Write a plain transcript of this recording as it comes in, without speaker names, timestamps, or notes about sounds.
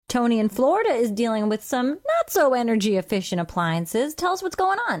Tony in Florida is dealing with some not so energy efficient appliances. Tell us what's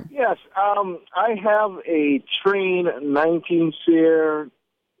going on. Yes, I have a Train 19-seer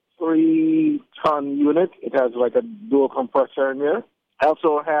 3-ton unit. It has like a dual compressor in there. I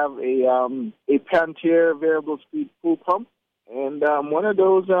also have a Panther variable speed pool pump and one of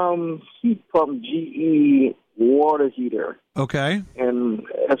those heat pump GE water heater. Okay. And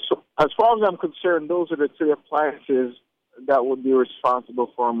as far as I'm concerned, those are the three appliances that would be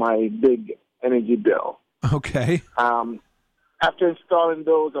responsible for my big energy bill. Okay. After installing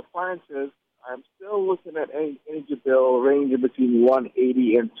those appliances, I'm still looking at an energy bill ranging between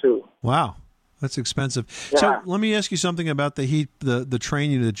 $180 and $200. Wow. That's expensive. Yeah. So let me ask you something about the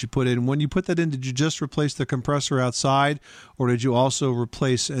Train unit that you put in. When you put that in, did you just replace the compressor outside, or did you also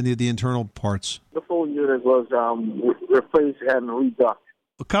replace any of the internal parts? The full unit was replaced and reducted.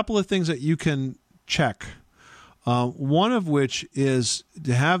 A couple of things that you can check. One of which is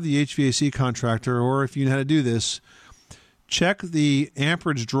to have the HVAC contractor, or if you know how to do this, check the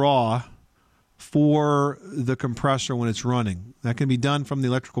amperage draw for the compressor when it's running. That can be done from the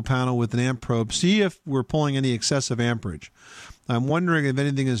electrical panel with an amp probe. See if we're pulling any excessive amperage. I'm wondering if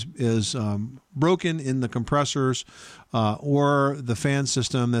anything is broken in the compressors or the fan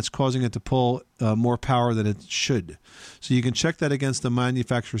system that's causing it to pull more power than it should. So you can check that against the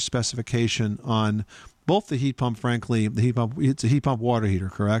manufacturer's specification on both the heat pump, frankly, it's a heat pump water heater,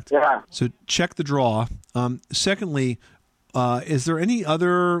 correct? Yeah. So check the draw. Secondly, is there any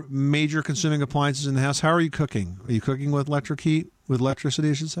other major consuming appliances in the house? How are you cooking? Are you cooking with electricity,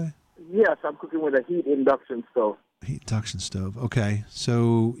 I should say? Yes, I'm cooking with a heat induction stove. Heat induction stove. Okay.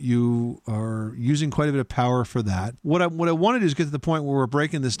 So you are using quite a bit of power for that. What I want to do is get to the point where we're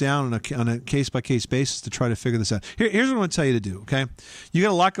breaking this down on a case-by-case basis to try to figure this out. Here's what I'm going to tell you to do, okay? You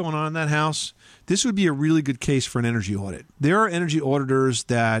got a lot going on in that house. This would be a really good case for an energy audit. There are energy auditors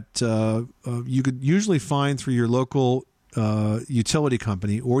that you could usually find through your local utility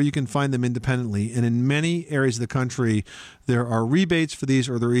company, or you can find them independently. And in many areas of the country, there are rebates for these,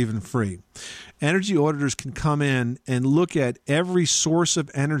 or they're even free. Energy auditors can come in and look at every source of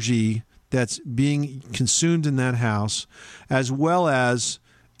energy that's being consumed in that house, as well as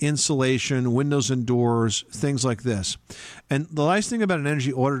insulation, windows and doors, things like this. And the nice thing about an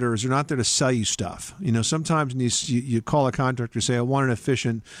energy auditor is they're not there to sell you stuff. You know, sometimes when you call a contractor and say, I want an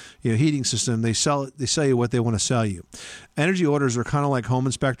efficient heating system, they sell you what they want to sell you. Energy auditors are kind of like home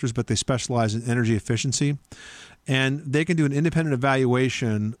inspectors, but they specialize in energy efficiency. And they can do an independent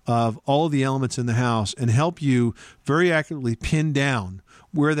evaluation of all of the elements in the house and help you very accurately pin down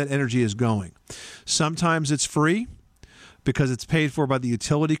where that energy is going. Sometimes it's free, because it's paid for by the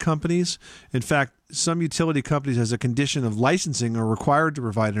utility companies. In fact, some utility companies, as a condition of licensing, are required to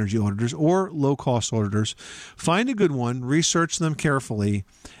provide energy auditors or low-cost auditors. Find a good one, research them carefully,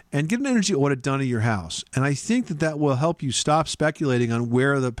 and get an energy audit done at your house. And I think that will help you stop speculating on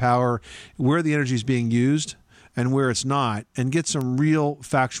where the energy is being used and where it's not, and get some real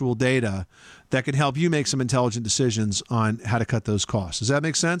factual data that can help you make some intelligent decisions on how to cut those costs. Does that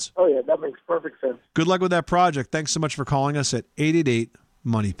make sense? Oh, yeah, that makes perfect sense. Good luck with that project. Thanks so much for calling us at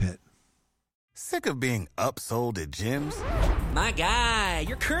 888-MONEY-PIT. Sick of being upsold at gyms? My guy,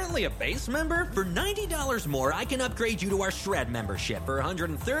 you're currently a base member. For $90 more, I can upgrade you to our Shred membership. For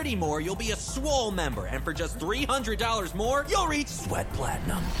 $130 more, you'll be a Swole member. And for just $300 more, you'll reach Sweat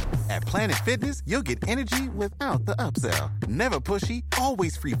Platinum. At Planet Fitness, you'll get energy without the upsell. Never pushy,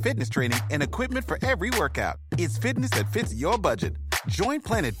 always free fitness training and equipment for every workout. It's fitness that fits your budget. Join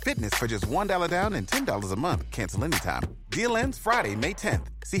Planet Fitness for just $1 down and $10 a month. Cancel anytime. Deal ends Friday, May 10th.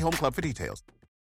 See Home Club for details.